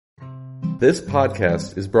This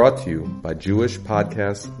podcast is brought to you by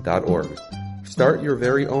JewishPodcasts.org. Start your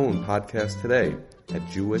very own podcast today at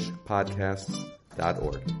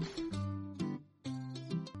JewishPodcasts.org.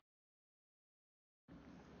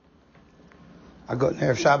 A good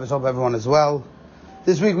Erev Shabbos, hope everyone is well.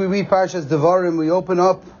 This week we read Parshas Devarim. We open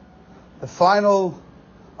up the final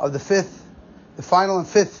and fifth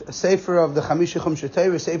Sefer of the Chamisha Chum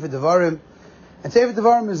Shetayra, Sefer Devarim. And Sefer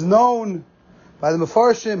Devarim is known by the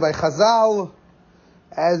Mefarshim, by Chazal,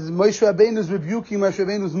 as Moshe Rabbeinu's rebuking, Moshe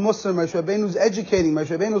Rabbeinu's Musar, Moshe Rabbeinu's educating, Moshe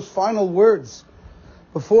Rabbeinu's final words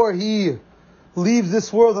before he leaves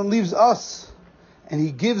this world and leaves us. And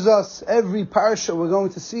he gives us every parsha we're going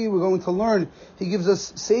to see, we're going to learn. He gives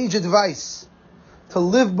us sage advice to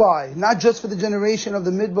live by, not just for the generation of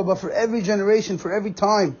the Midbar, but for every generation, for every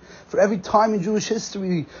time in Jewish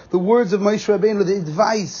history. The words of Moshe Rabbeinu, the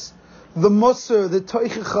advice, the Musar, the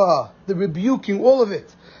Toichecha, the rebuking, all of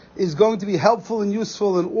it is going to be helpful and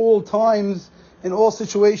useful in all times, in all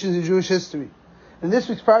situations in Jewish history. In this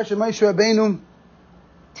week's parsha, Moshe Rabbeinu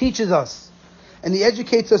teaches us, and he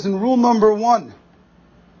educates us in rule number one.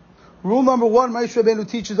 Rule number one, Moshe Rabbeinu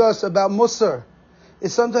teaches us about Musar,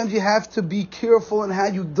 is sometimes you have to be careful in how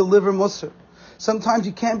you deliver Musar. Sometimes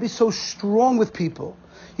you can't be so strong with people.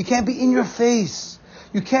 You can't be in your face.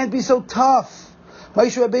 You can't be so tough.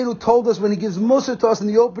 Moshe Rabbeinu told us when he gives Musar to us in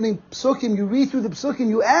the opening psukim, you read through the psukim,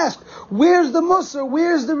 you ask, where's the Musar?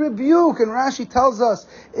 Where's the rebuke? And Rashi tells us,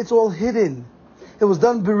 it's all hidden. It was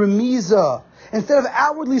done b'remiza. Instead of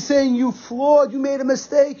outwardly saying, you flawed, you made a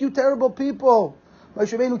mistake, you terrible people.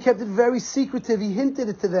 Moshe Rabbeinu kept it very secretive. He hinted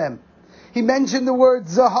it to them. He mentioned the word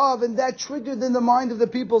zahav, and that triggered in the mind of the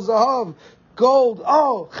people, zahav, gold,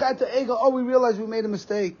 chata egel, we realized we made a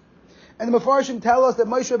mistake. And the Mefarshim tell us that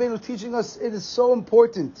Moshe Rabbeinu is teaching us it is so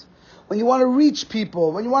important. When you want to reach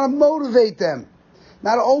people, when you want to motivate them,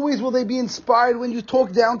 not always will they be inspired when you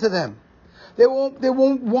talk down to them. They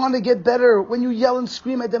won't want to get better when you yell and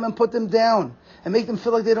scream at them and put them down and make them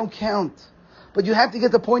feel like they don't count. But you have to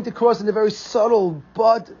get the point across in a very subtle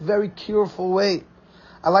but very careful way.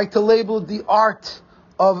 I like to label it the art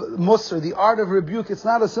of Musar, the art of rebuke. It's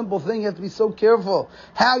not a simple thing. You have to be so careful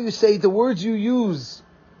how you say it, the words you use,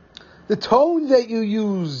 the tone that you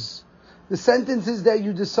use, the sentences that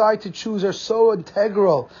you decide to choose are so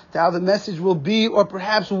integral to how the message will be or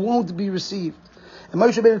perhaps won't be received. And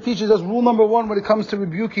Moshe Rabbeinu teaches us rule number one when it comes to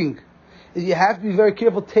rebuking is you have to be very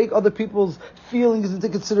careful. Take other people's feelings into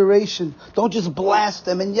consideration. Don't just blast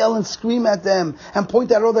them and yell and scream at them and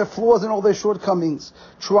point out all their flaws and all their shortcomings.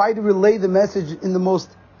 Try to relay the message in the most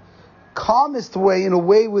calmest way, in a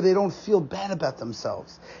way where they don't feel bad about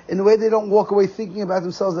themselves, in a way they don't walk away thinking about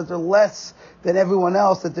themselves that they're less than everyone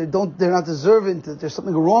else, that they're not deserving, that there's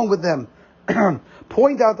something wrong with them.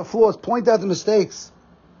 Point out the flaws, point out the mistakes,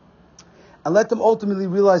 and let them ultimately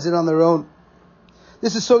realize it on their own.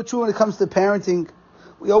 This is so true when it comes to parenting.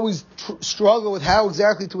 We always struggle with how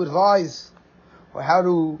exactly to advise, or how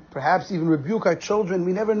to perhaps even rebuke our children.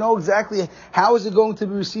 We never know exactly how is it going to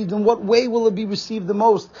be received, in what way will it be received the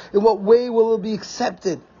most, in what way will it be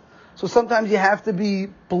accepted. So sometimes you have to be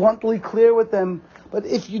bluntly clear with them, but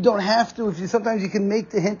if you don't have to, sometimes you can make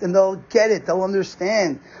the hint and they'll get it, they'll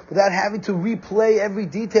understand, without having to replay every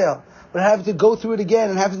detail, but having to go through it again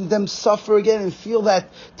and having them suffer again and feel that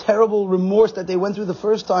terrible remorse that they went through the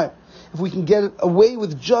first time. If we can get away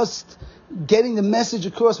with just getting the message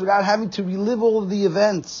across without having to relive all of the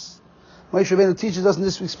events, Moshe Rabbeinu teaches us in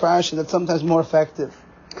this week's parasha that's sometimes more effective.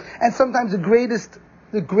 And sometimes the greatest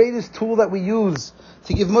tool that we use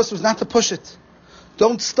to give Musar is not to push it.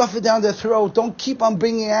 Don't stuff it down their throat. Don't keep on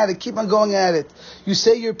bringing at it. Keep on going at it. You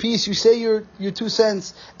say your piece, you say your 2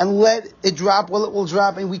 cents, and let it drop. Well, it will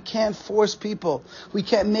drop. And we can't force people. We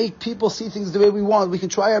can't make people see things the way we want. We can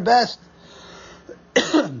try our best.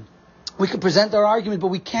 We can present our argument, but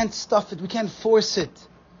we can't stuff it. We can't force it.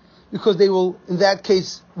 Because they will, in that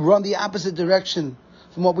case, run the opposite direction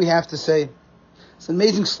from what we have to say. It's an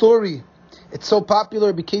amazing story. It's so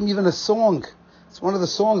popular, it became even a song. It's one of the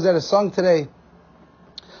songs that are sung today,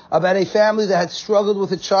 about a family that had struggled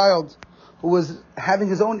with a child who was having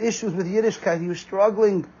his own issues with Yiddishkeit. He was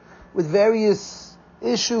struggling with various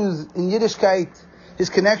issues in Yiddishkeit. His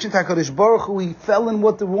connection to HaKadosh Baruch Hu, he fell in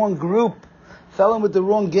with the wrong group, fell in with the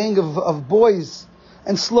wrong gang of boys.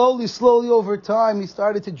 And slowly over time, he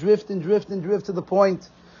started to drift to the point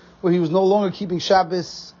where he was no longer keeping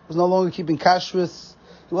Shabbos, was no longer keeping Kashrus.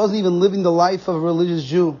 He wasn't even living the life of a religious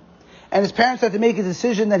Jew. And his parents had to make a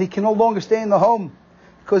decision that he can no longer stay in the home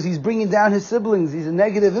because he's bringing down his siblings. He's a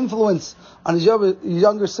negative influence on his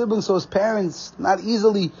younger siblings. So his parents not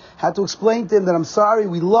easily had to explain to him that, I'm sorry,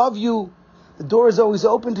 we love you, The door is always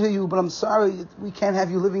open to you, but I'm sorry, we can't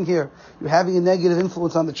have you living here. You're having a negative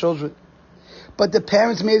influence on the children. But the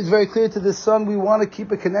parents made it very clear to the son, we want to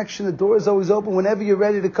keep a connection. The door is always open. Whenever you're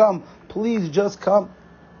ready to come, please just come.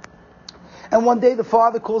 And one day the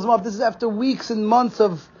father calls him up. This is after weeks and months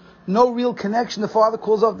of no real connection. The father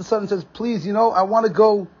calls up the son and says, please, I want to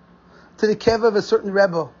go to the keva of a certain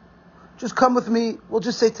Rebbe. Just come with me. We'll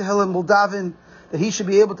just say to him, we'll daven that he should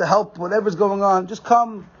be able to help whatever's going on. Just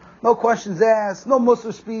come. No questions asked. No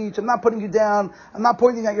mussar speech. I'm not putting you down. I'm not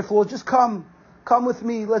pointing out your flaws. Just come. Come with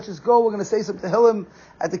me. Let's just go. We're going to say some tehillim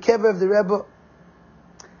at the keva of the Rebbe.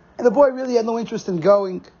 And the boy really had no interest in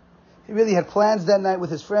going. He really had plans that night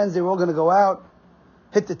with his friends. They were all going to go out,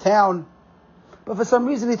 hit the town. But for some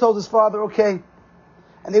reason he told his father, okay.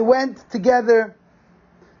 And they went together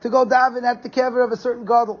to go daven at the kever of a certain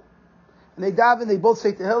gadol. And they daven, they both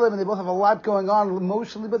say tehillim, and they both have a lot going on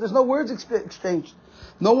emotionally, but there's no words exchanged.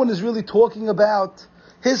 No one is really talking about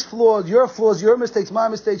his flaws, your mistakes, my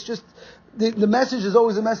mistakes. Just the message is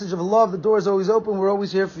always a message of love. The door is always open. We're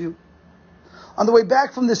always here for you. On the way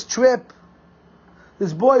back from this trip,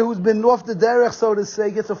 this boy who's been off the derech, so to say,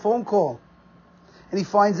 gets a phone call. And he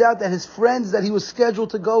finds out that his friends that he was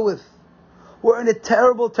scheduled to go with were in a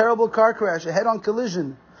terrible, terrible car crash, a head-on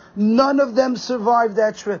collision. None of them survived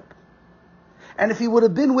that trip. And if he would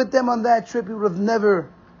have been with them on that trip, he would have never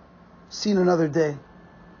seen another day.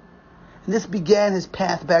 And this began his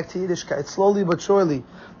path back to Yiddishkeit, slowly but surely,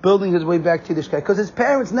 building his way back to Yiddishkeit. Because his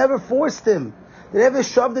parents never forced him. They never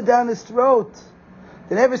shoved it down his throat.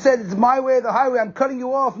 They never said, it's my way or the highway, I'm cutting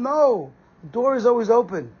you off. No. The door is always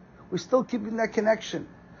open. We're still keeping that connection.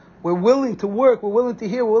 We're willing to work. We're willing to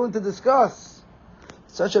hear. We're willing to discuss.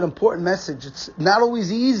 It's such an important message. It's not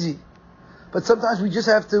always easy. But sometimes we just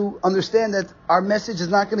have to understand that our message is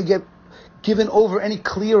not going to get given over any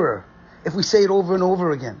clearer if we say it over and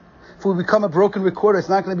over again. If we become a broken recorder, it's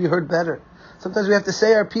not going to be heard better. Sometimes we have to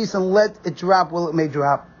say our piece and let it drop while it may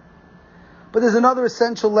drop. But there's another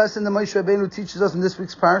essential lesson that Moshe Rabbeinu teaches us in this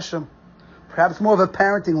week's Parsha. Perhaps more of a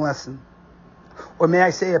parenting lesson. Or may I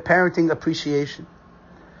say a parenting appreciation.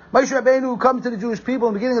 Moshe Rabbeinu, who comes to the Jewish people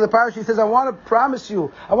in the beginning of the Parsha, he says, I want to promise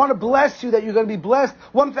you, I want to bless you that you're going to be blessed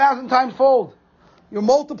 1,000 times fold. You're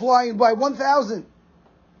multiplying by 1,000.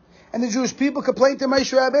 And the Jewish people complain to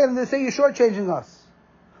Moshe Rabbeinu and they say, you're shortchanging us.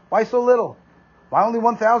 Why so little? Why only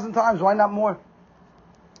 1,000 times? Why not more?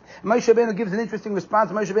 And Moshe Rabbeinu gives an interesting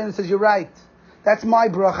response. Moshe Rabbeinu says, you're right. That's my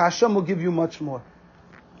bracha. Hashem will give you much more.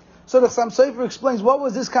 So the Chassam Sofer explains, what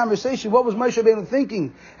was this conversation? What was Moshe Rabbeinu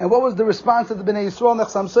thinking? And what was the response of the Bnei Yisrael? And the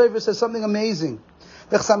Chassam Sofer says something amazing.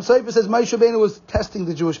 The Chassam Sofer says Moshe Rabbeinu was testing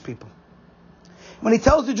the Jewish people. When he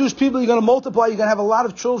tells the Jewish people, you're going to multiply, you're going to have a lot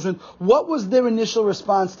of children, what was their initial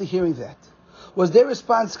response to hearing that? Was their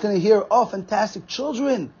response going to hear, oh, fantastic,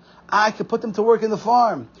 children, I could put them to work in the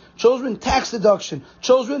farm. Children, tax deduction.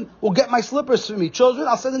 Children will get my slippers for me. Children,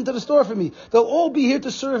 I'll send them to the store for me. They'll all be here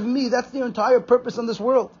to serve me. That's their entire purpose on this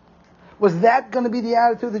world. Was that going to be the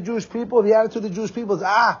attitude of the Jewish people? The attitude of the Jewish people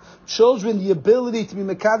is, children, the ability to be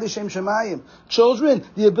Mekadesh Shem Shemayim. Children,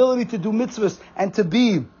 the ability to do mitzvahs and to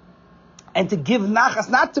give nachas,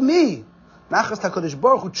 not to me. Nachas HaKadosh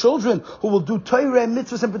Baruch Hu, children who will do Torah and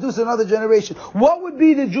mitzvahs and produce another generation. What would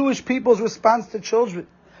be the Jewish people's response to children?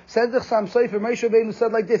 Said the Chassam Sofer, Moshe Rabbeinu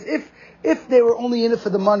said like this, if they were only in it for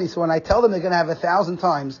the money, so when I tell them they're going to have 1,000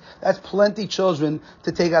 times, that's plenty children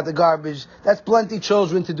to take out the garbage, that's plenty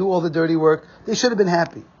children to do all the dirty work, they should have been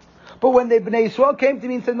happy. But when the Bnei Yisrael came to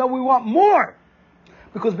me and said, no, we want more,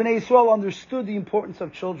 because Bnei Yisrael understood the importance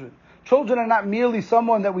of children. Children are not merely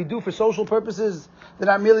someone that we do for social purposes. They're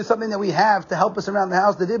not merely something that we have to help us around the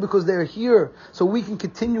house. They're there because they're here, so we can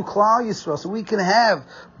continue Klal Yisrael, so we can have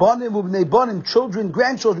banim ubnei banim, children,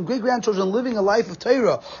 grandchildren, great-grandchildren, living a life of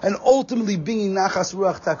Torah, and ultimately being nachas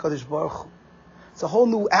ruach HaKadosh Baruch Hu. It's a whole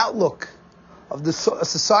new outlook of the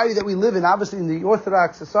society that we live in. Obviously, in the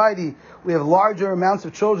Orthodox society, we have larger amounts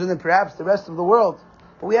of children than perhaps the rest of the world.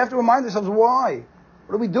 But we have to remind ourselves, why?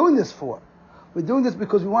 What are we doing this for? We're doing this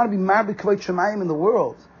because we want to be Marbei Kvod Shemayim in the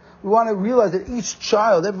world. We want to realize that each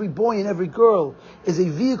child, every boy and every girl, is a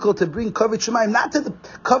vehicle to bring Kvod Shemayim, not to the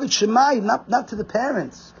Kvod Shemayim, not to the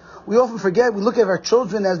parents. We often forget, we look at our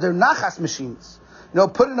children as their nachas machines.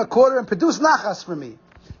 Put in a quarter and produce nachas for me.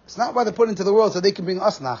 It's not why they're put into the world so they can bring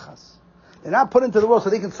us nachas. They're not put into the world so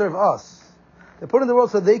they can serve us. They're put in the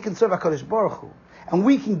world so they can serve HaKadosh Baruch Hu. And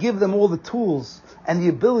we can give them all the tools and the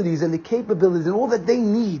abilities and the capabilities and all that they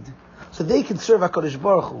need so they can serve HaKadosh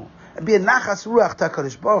Baruch Hu and be a nachas ruach to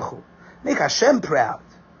HaKadosh Baruch Hu. Make Hashem proud.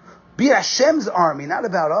 Be Hashem's army, not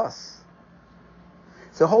about us.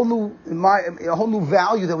 It's a whole new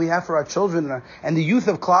value that we have for our children and the youth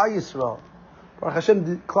of Klal Yisrael. Baruch Hashem,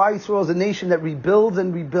 the Klal Yisrael is a nation that rebuilds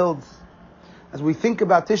and rebuilds. As we think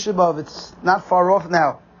about Tisha B'Av, it's not far off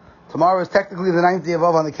now. Tomorrow is technically the 9th day of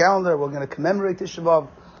Av on the calendar. We're going to commemorate Tisha B'Av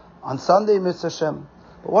on Sunday, Mitzvah Hashem.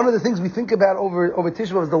 But one of the things we think about over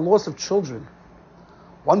Tisha B'Av is the loss of children.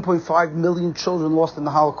 1.5 million children lost in the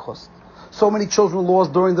Holocaust. So many children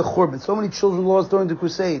lost during the Churban. So many children lost during the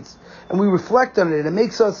Crusades. And we reflect on it. It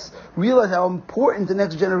makes us realize how important the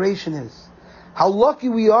next generation is. How lucky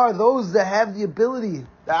we are, those that have the ability,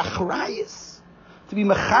 the achrayus, to be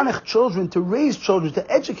mechanech children, to raise children, to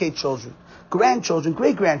educate children, grandchildren,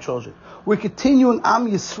 great-grandchildren. We're continuing Am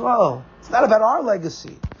Yisrael. It's not about our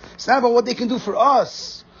legacy. It's not about what they can do for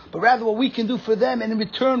us, but rather what we can do for them, and in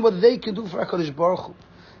return what they can do for HaKadosh Baruch Hu.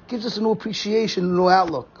 It gives us a new appreciation, a new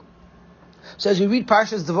outlook. So as we read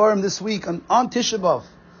Parshas Devarim this week, on Tisha B'Av,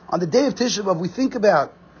 on the day of Tisha B'Av, we think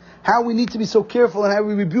about how we need to be so careful and how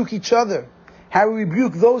we rebuke each other, how we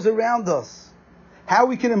rebuke those around us, how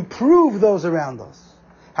we can improve those around us,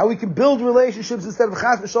 how we can build relationships instead of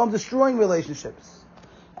chas v'shalom destroying relationships,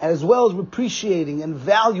 as well as appreciating and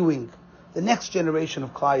valuing the next generation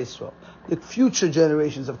of Klal Yisrael, the future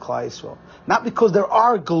generations of Klal Yisrael. Not because they're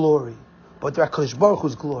our glory, but they're HaKadosh Baruch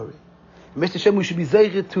Hu's glory. And Mr. Hashem, we should be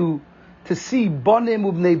zeichet to see banim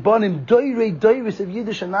ubnei banim doirei doiris of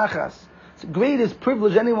Yiddish and Nachas. It's the greatest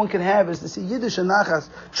privilege anyone can have is to see Yiddish and Nachas,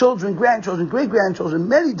 children, grandchildren, great-grandchildren,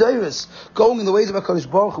 many doiris going in the ways of HaKadosh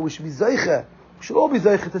Baruch Hu. We should be zeichet. We should all be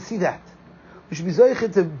zeichet to see that. We should be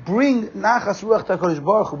zeichet to bring Nachas Ruach to HaKadosh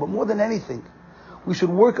Baruch Hu. But more than anything, we should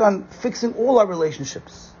work on fixing all our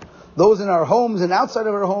relationships. Those in our homes and outside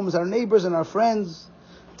of our homes, our neighbors and our friends,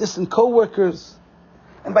 distant co-workers.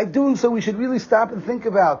 And by doing so, we should really stop and think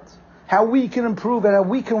about how we can improve and how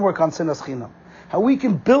we can work on Sinas Chinam. How we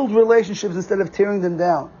can build relationships instead of tearing them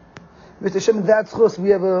down. Mr. Hashem, that's chus. We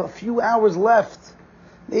have a few hours left.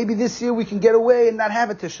 Maybe this year we can get away and not have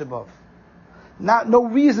a Tisha B'Av. No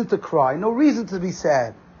reason to cry, no reason to be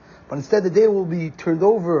sad. But instead the day will be turned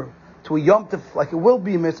over to a Yom Tov like it will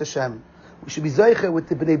be, Mr. Hashem. We should be zeicha with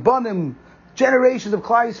the Bnei Banim, generations of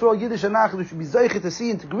Klal Yisrael, Yiddish and Nachas. We should be zeicha to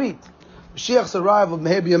see and to greet. Mashiach's arrival of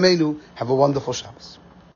Meher B'Yameinu. Have a wonderful Shabbos.